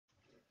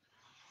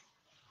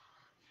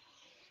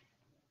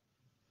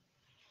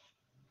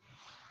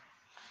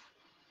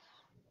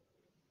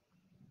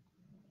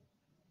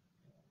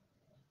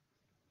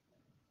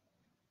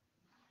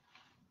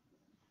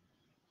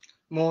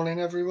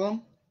Morning,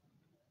 everyone.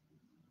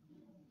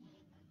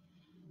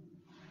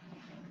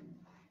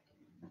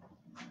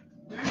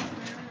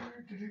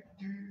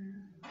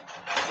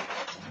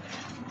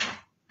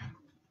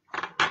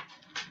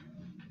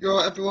 You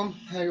alright, everyone?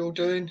 How you all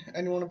doing?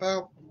 Anyone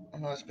about? I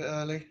know it's a bit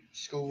early,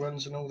 school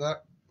runs and all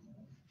that.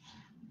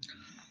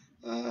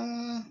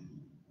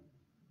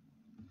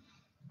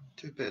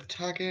 Do a bit of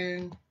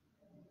tagging.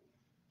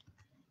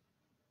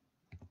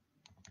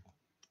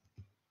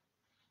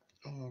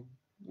 Oh,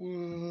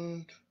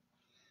 wood.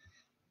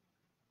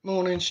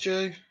 Morning,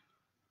 Stu.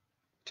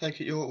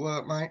 Take it you're at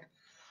work, mate.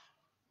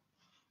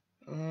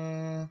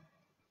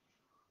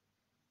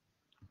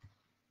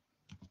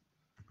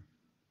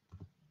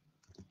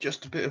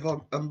 Just a bit of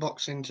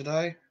unboxing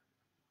today.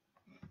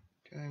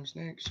 James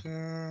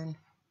Nixon.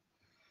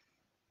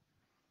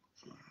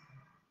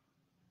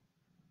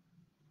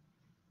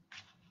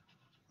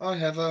 Hi,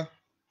 Heather.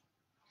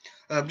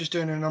 I'm just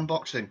doing an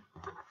unboxing.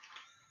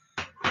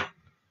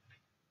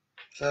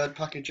 Third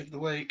package of the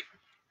week.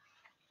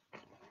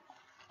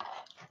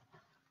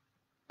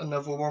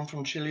 Another one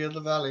from Chilli of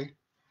the Valley.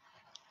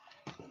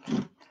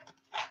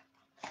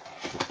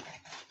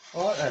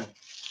 Alright then.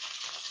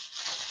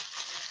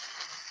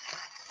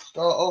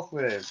 Start off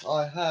with,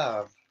 I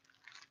have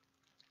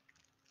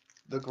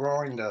the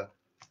grinder.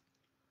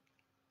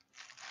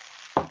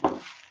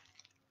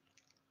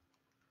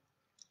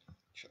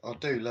 I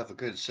do love a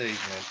good seasoning.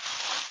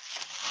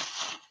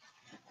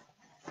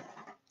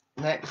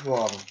 Next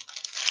one,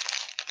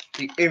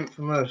 the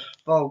infamous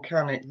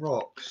volcanic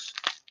rocks,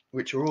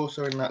 which are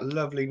also in that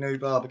lovely new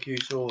barbecue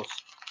sauce.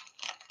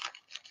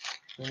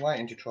 Been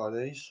waiting to try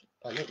these.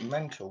 They look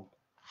mental.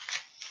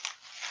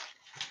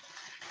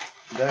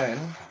 Then,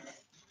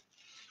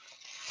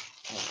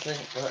 I think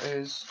that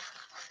is,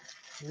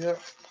 yep,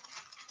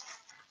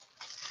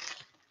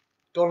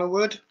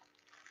 Donnerwood.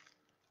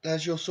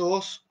 There's your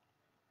sauce.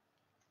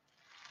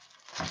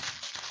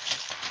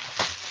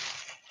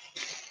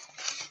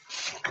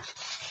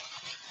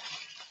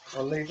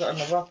 I'll leave that in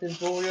the wrapping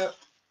for you.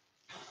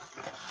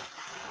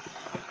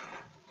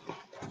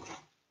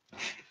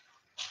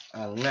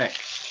 And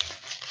next,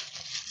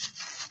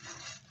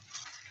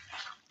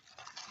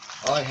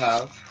 I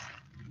have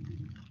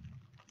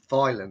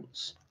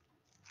Violence.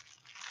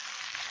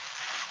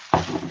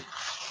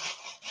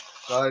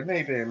 So,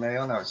 me being me,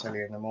 I know it's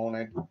early in the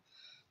morning.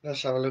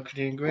 Let's have a look at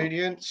the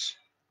ingredients.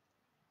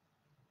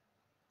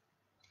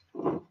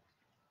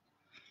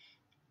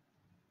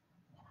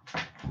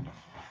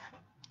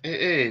 It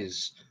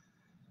is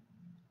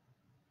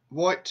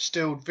white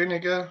distilled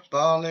vinegar,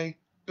 barley,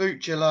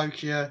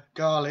 bhut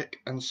garlic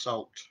and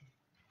salt.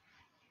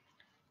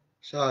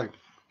 So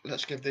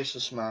let's give this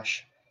a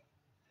smash.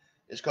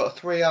 It's got a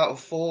 3 out of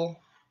 4,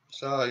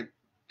 so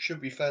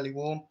should be fairly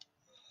warm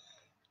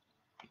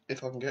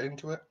if I can get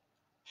into it.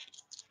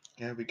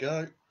 There we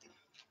go.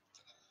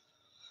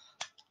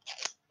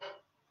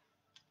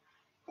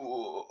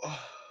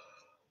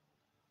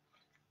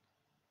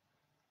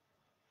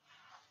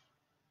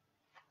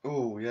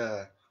 Oh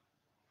yeah,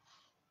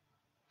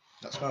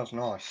 that smells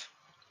nice.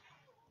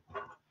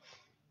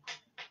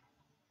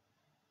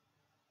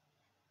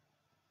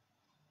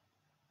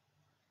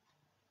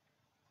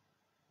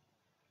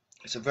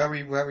 It's a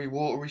very, very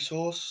watery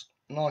sauce.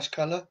 Nice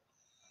colour.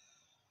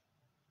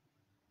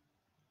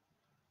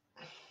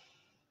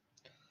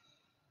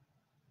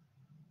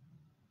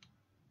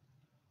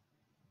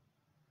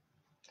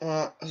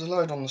 There's a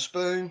load on the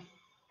spoon.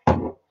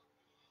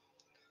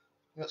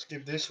 Let's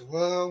give this a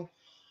whirl.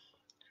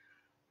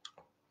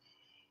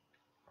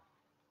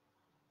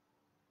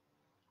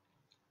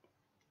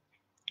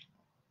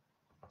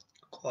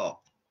 Oh.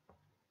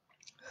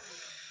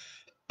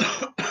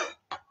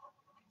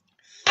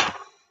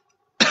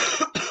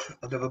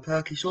 Another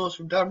perky sauce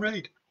from Dan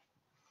Reed.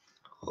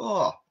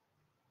 Oh,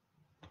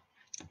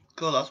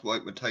 God, that's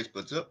woke my taste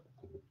buds up.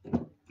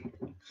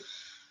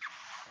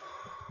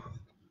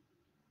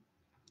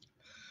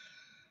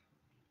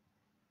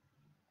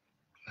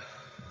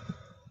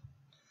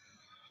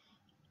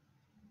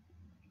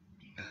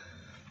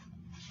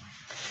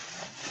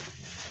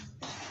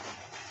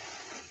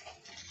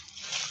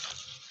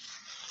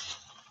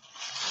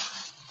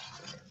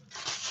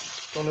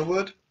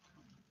 Donnerwood.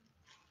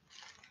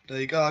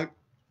 There you go.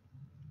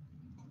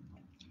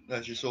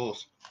 There's your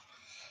sauce.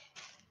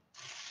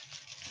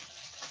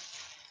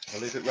 I'll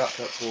leave it wrapped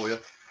up for you.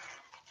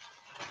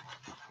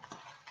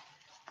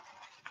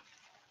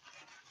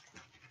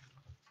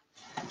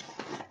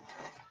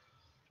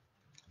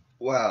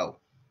 Wow.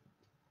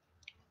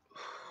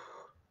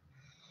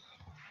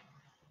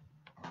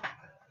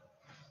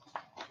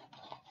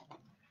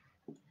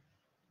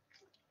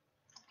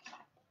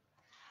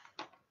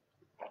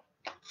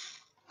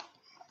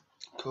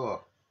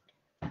 Cool.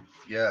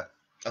 Yeah,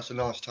 that's a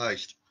nice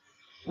taste.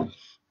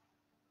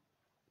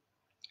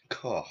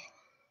 Cool.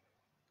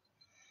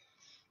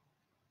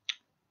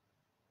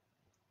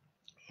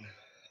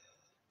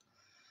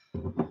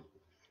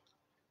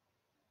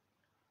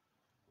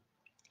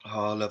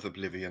 Oh, I love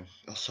Oblivion.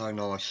 That's so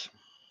nice.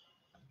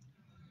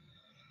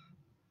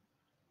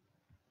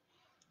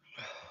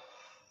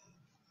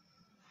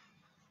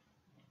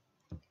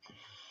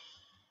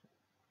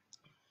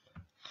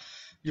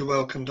 You're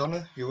welcome,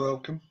 Donna. You're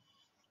welcome.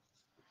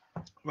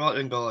 Right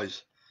then,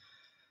 guys.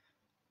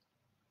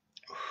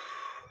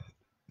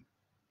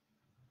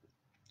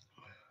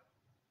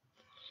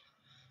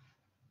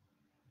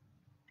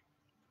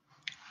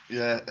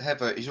 Yeah,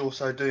 Heather is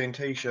also doing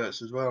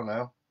t-shirts as well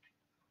now.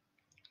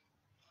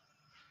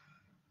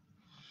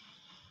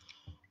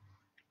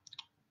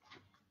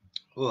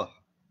 Ugh.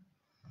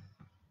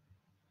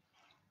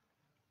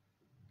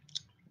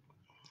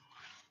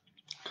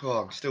 Cool,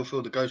 I can still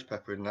feel the ghost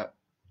pepper in that.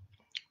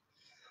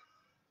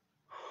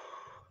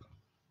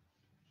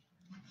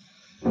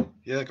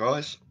 Yeah,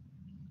 guys,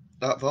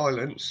 that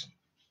violence,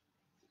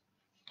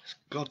 it's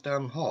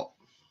goddamn hot.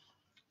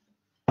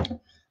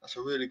 That's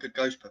a really good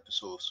ghost pepper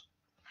sauce.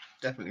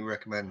 Definitely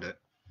recommend it.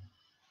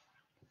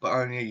 But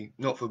only,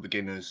 not for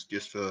beginners,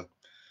 just for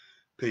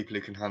people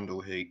who can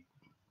handle heat.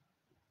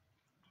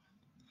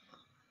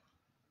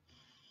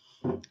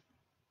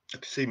 I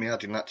can see me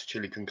adding that to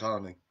chili con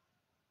carne.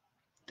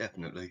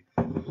 Definitely.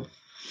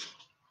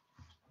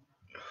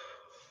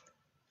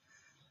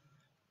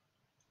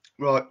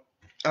 Right,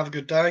 have a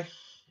good day.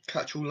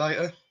 Catch you all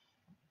later.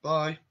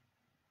 Bye.